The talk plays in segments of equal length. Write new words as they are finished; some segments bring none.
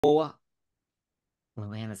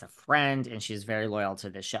Luann is a friend and she's very loyal to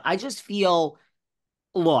this show. I just feel,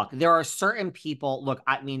 look, there are certain people. Look,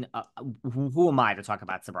 I mean, who am I to talk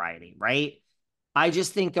about sobriety, right? I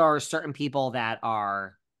just think there are certain people that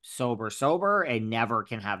are sober, and never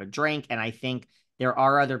can have a drink. And I think there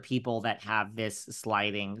are other people that have this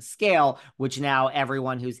sliding scale, which now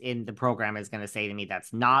everyone who's in the program is going to say to me,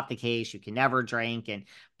 that's not the case. You can never drink.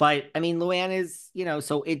 But I mean, Luann is,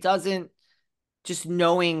 so it doesn't, just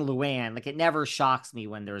knowing Luann, like it never shocks me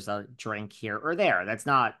when there's a drink here or there. That's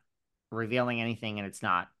not revealing anything and it's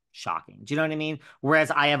not shocking. Do you know what I mean? Whereas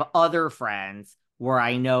I have other friends where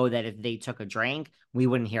I know that if they took a drink, we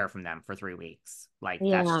wouldn't hear from them for 3 weeks. Like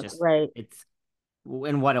that's Yeah, just, right. it's,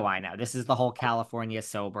 and what do I know? This is the whole California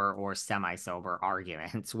sober or semi-sober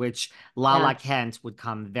argument, which Yeah. Lala Kent would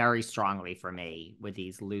come very strongly for me with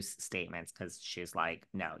these loose statements because she's like,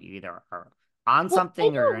 no, you either are on Well, I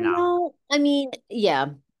something or you're don't not. know. I mean, yeah,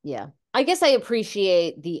 yeah. I guess I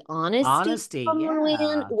appreciate the honesty Honesty, from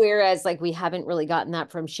Luann, yeah. whereas like we haven't really gotten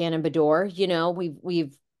that from Shannon Beador.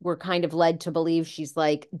 We're kind of led to believe she's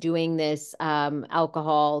like doing this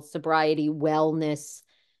alcohol sobriety wellness,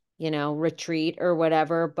 retreat or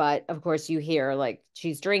whatever. But of course you hear like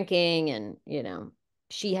she's drinking and,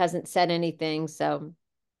 she hasn't said anything. So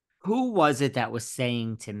Who was it that was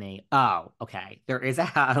saying to me, oh, okay, there is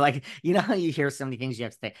a like, how you hear so many things you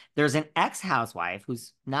have to say. There's an ex-housewife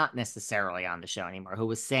who's not necessarily on the show anymore who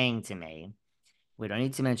was saying to me, we don't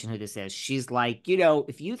need to mention who this is. She's like,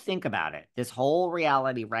 if you think about it, this whole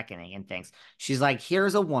reality reckoning and things, she's like,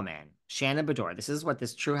 here's a woman, Shannon Beador. This is what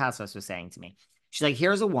this true housewife was saying to me. She's like,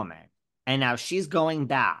 here's a woman. And now she's going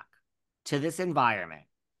back to this environment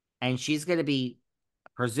and she's going to be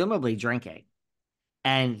presumably drinking.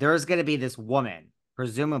 And there's going to be this woman,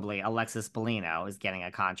 presumably Alexis Bellino, is getting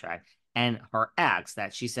a contract. And her ex,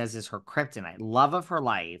 that she says is her kryptonite, love of her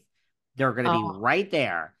life, they're going to be oh, right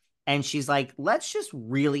there. And she's like, let's just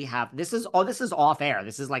really have this is off air.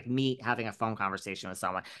 This is like me having a phone conversation with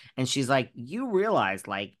someone. And she's like, you realize,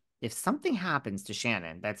 like, if something happens to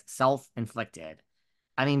Shannon that's self-inflicted,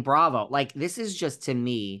 I mean, bravo. Like, this is just to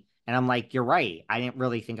me. And I'm like, you're right. I didn't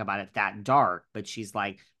really think about it that dark. But she's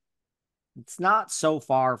like, it's not so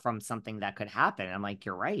far from something that could happen. I'm like,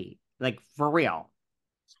 you're right. Like for real.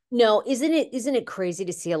 no, isn't it crazy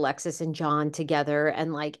to see Alexis and John together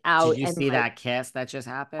and like Did out you and see like that kiss that just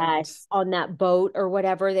happened? yes, on that boat or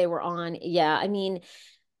whatever they were on? Yeah, I mean,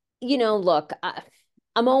 look,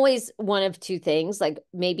 I'm always one of two things. Like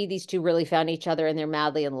maybe these two really found each other and they're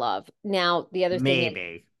madly in love. Now, the other thing is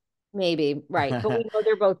Maybe. maybe, right. But we know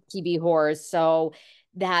they're both TV whores. So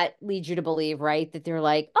that leads you to believe, right, that they're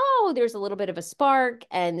like, oh, there's a little bit of a spark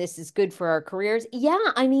and this is good for our careers. Yeah,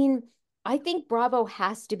 I mean, I think Bravo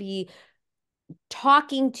has to be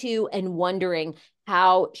talking to and wondering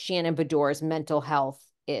how Shannon Beador's mental health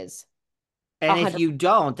is. And if 100. you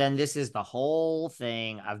don't, then this is the whole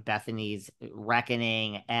thing of Bethany's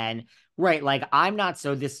reckoning. And right, like I'm not,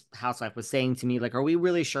 so this housewife was saying to me, like, are we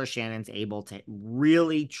really sure Shannon's able to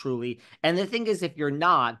really, truly? And the thing is, if you're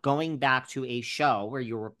not going back to a show where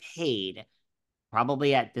you were paid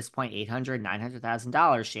probably at this point, 800,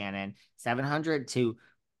 $900,000, Shannon, 700 to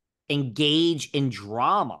engage in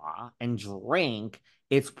drama and drink,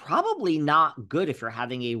 it's probably not good if you're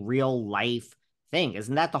having a real life thing.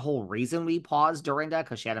 Isn't that the whole reason we paused Dorinda?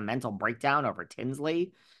 Because she had a mental breakdown over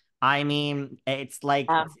Tinsley. I mean, it's like,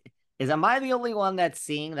 Yeah. am I the only one that's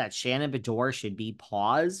seeing that Shannon Beador should be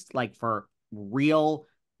paused, like for real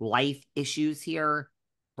life issues here,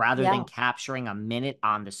 rather than Yeah. capturing a minute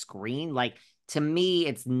on the screen? Like, to me,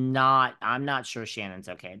 it's not, I'm not sure Shannon's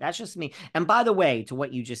okay. That's just me. And by the way, to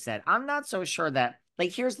what you just said, I'm not so sure that,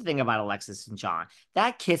 like, here's the thing about Alexis and John.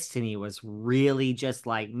 That kiss to me was really just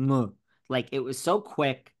like, like, it was so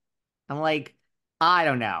quick. I'm like, I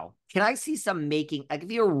don't know. Can I see some making, like,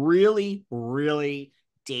 if you're really, really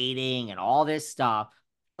dating and all this stuff,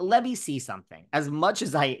 let me see something. As much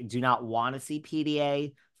as I do not want to see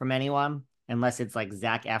PDA from anyone, unless it's like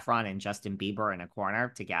Zac Efron and Justin Bieber in a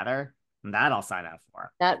corner together, that I'll sign up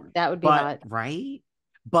for. That would be But hot. right?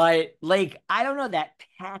 But like, I don't know, that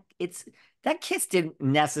pack, that kiss didn't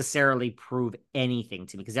necessarily prove anything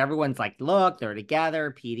to me because everyone's like, look, they're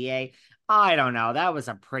together, PDA. I don't know. That was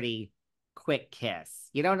a pretty quick kiss.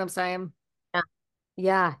 You know what I'm saying? Yeah.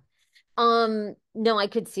 Yeah. No, I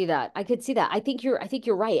could see that. I could see that. I think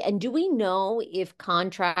you're right. And do we know if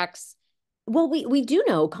contracts, well, we do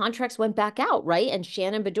know contracts went back out, right? And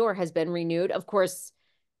Shannon Beador has been renewed. Of course,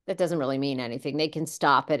 that doesn't really mean anything. They can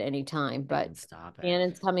stop at any time, They but can stop it.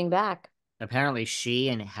 Shannon's coming back. Apparently, she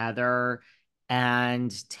and Heather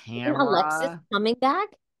and Isn't Alexis Tamara. coming back?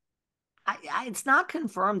 it's not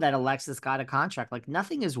confirmed that Alexis got a contract. Like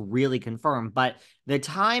nothing is really confirmed, but the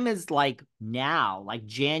time is like now, like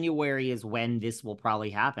January is when this will probably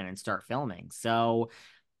happen and start filming. So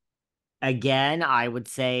again, I would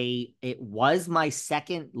say it was my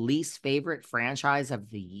second least favorite franchise of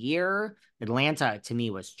the year. Atlanta to me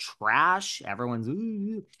was trash. Everyone's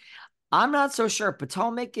ooh. I'm not so sure.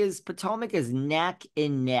 Potomac is neck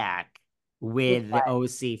and neck With with the what?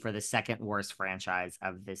 OC for the second worst franchise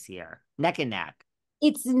of this year. Neck and neck.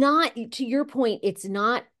 It's not, to your point, it's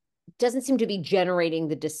not, doesn't seem to be generating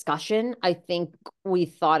the discussion I think we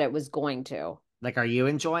thought it was going to. Like, are you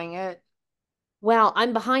enjoying it? Well,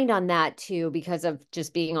 I'm behind on that too because of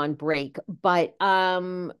just being on break. But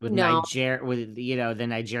With no, the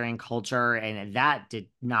Nigerian culture, and that did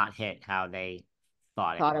not hit how they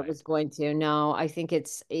thought it thought it would. was going to. No, I think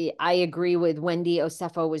I agree with Wendy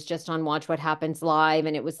Osefo was just on Watch What Happens Live,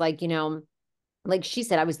 and it was like, like she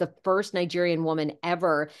said, I was the first Nigerian woman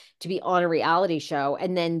ever to be on a reality show.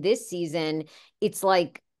 And then this season, it's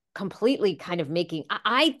like completely kind of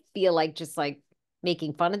I feel like just like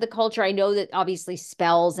making fun of the culture. I know that obviously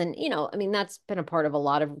spells and, I mean, that's been a part of a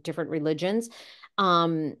lot of different religions.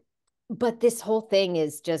 Um, but this whole thing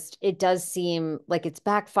is just, it does seem like it's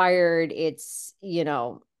backfired. It's,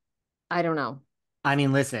 I don't know. I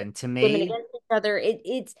mean, listen, to Women me, against each other.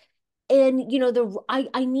 It's and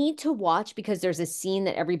I need to watch because there's a scene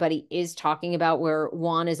that everybody is talking about where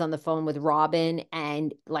Juan is on the phone with Robyn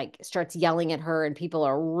and like starts yelling at her and people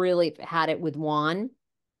are really had it with Juan.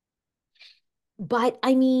 But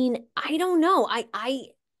I mean, I don't know.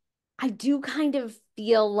 I do kind of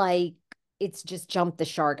feel like it's just jumped the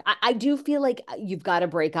shark. I do feel like you've got to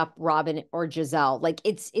break up Robyn or Giselle. Like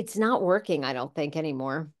it's not working, I don't think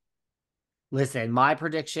anymore. listen, my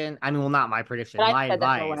prediction, I mean, well, not my But prediction, I've my said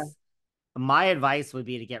that for a while. advice. My advice would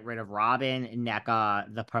be to get rid of Robin,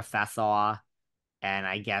 NECA, the professor, and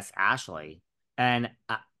I guess Ashley. And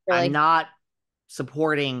I'm Really? not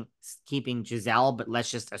supporting keeping Giselle, but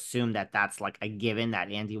let's just assume that that's like a given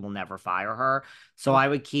that Andy will never fire her. So I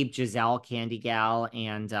would keep Giselle, Candy Gal,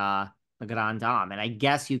 and the Grand Dame. And I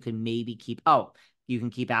guess you can maybe you can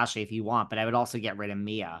keep Ashley if you want, but I would also get rid of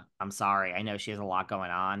Mia. I'm sorry. I know she has a lot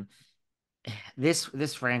going on. This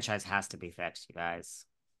franchise has to be fixed, you guys.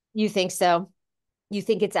 You think so? You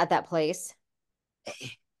think it's at that place?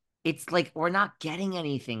 It's like we're not getting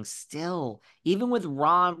anything still. Even with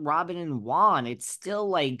Robin and Juan, it's still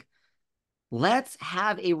like let's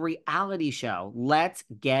have a reality show. Let's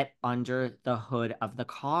get under the hood of the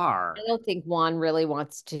I car. don't think Juan really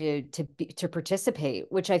wants to participate,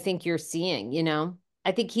 which I think you're seeing.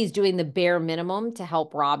 I think he's doing the bare minimum to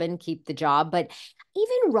help Robyn keep the job, but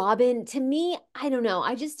even Robyn, to me, I don't know.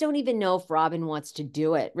 I just don't even know if Robyn wants to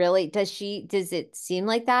do it. Really? Does it seem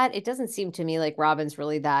like that? It doesn't seem to me like Robyn's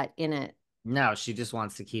really that in it. No, she just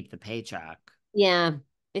wants to keep the paycheck. Yeah,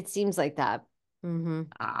 it seems like that.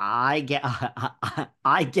 I get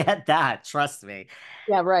I get that, trust me.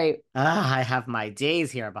 Yeah, right. I have my days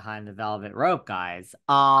here behind the velvet rope, guys.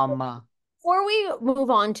 Before we move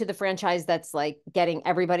on to the franchise that's like getting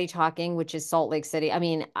everybody talking, which is Salt Lake City. I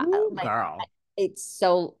mean, Ooh, like girl. it's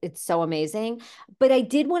so amazing. But I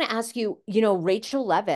did want to ask you, Rachel Levitt.